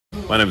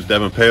My name is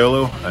Devin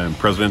Paolo. I am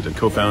president and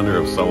co-founder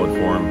of Solid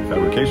Form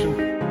Fabrication.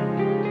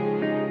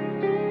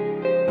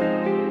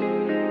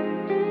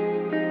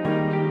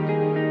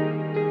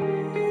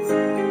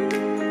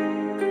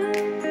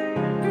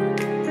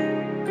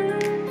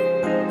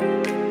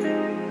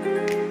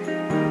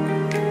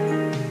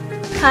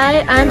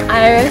 Hi, I'm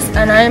Iris,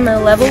 and I'm a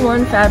Level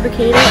 1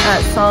 fabricator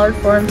at Solid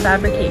Form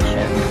Fabrication.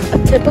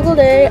 A typical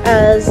day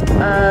as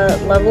a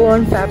Level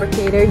 1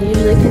 fabricator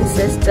usually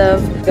consists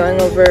of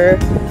going over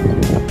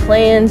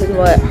plans and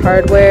what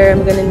hardware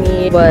I'm going to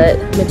need, what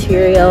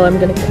material I'm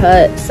going to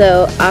cut.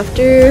 So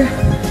after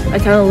I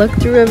kind of look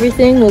through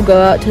everything, we'll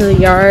go out to the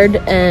yard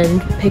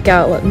and pick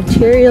out what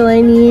material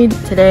I need.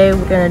 Today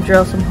we're going to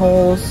drill some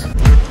holes.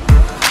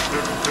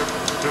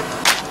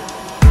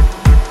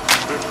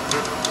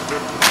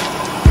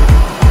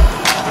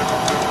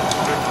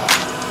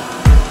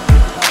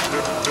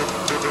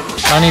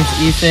 My name's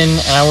Ethan,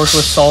 and I work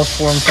with Solid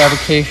Form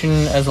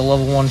Fabrication as a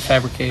Level 1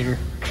 fabricator.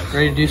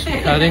 Ready to do some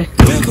cutting?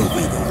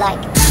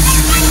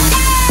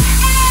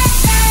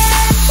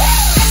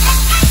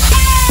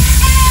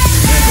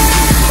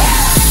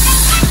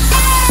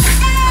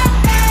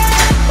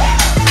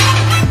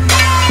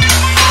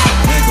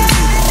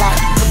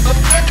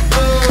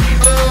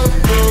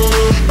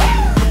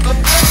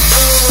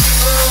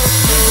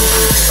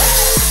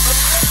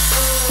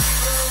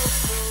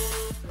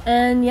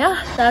 And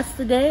yeah, that's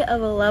the day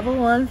of a Level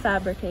 1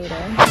 fabricator.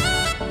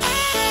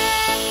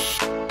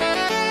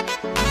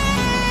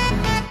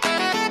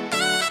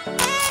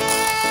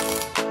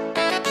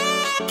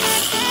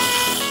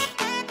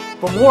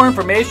 For more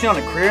information on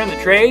a career in the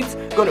trades,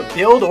 go to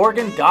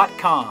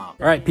buildoregon.com. All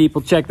right,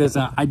 people, check this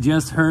out. I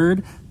just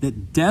heard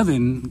that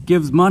Devin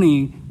gives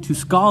money to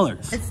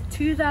scholars. It's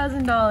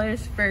 $2,000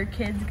 for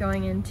kids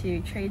going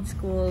into trade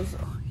schools.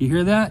 You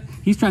hear that?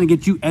 He's trying to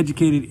get you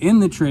educated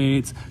in the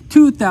trades.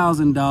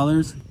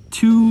 $2,000.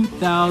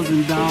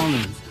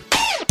 $2,000.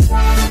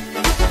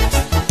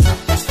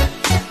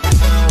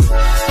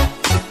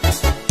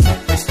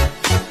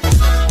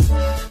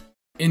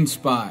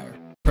 Inspire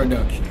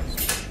Productions.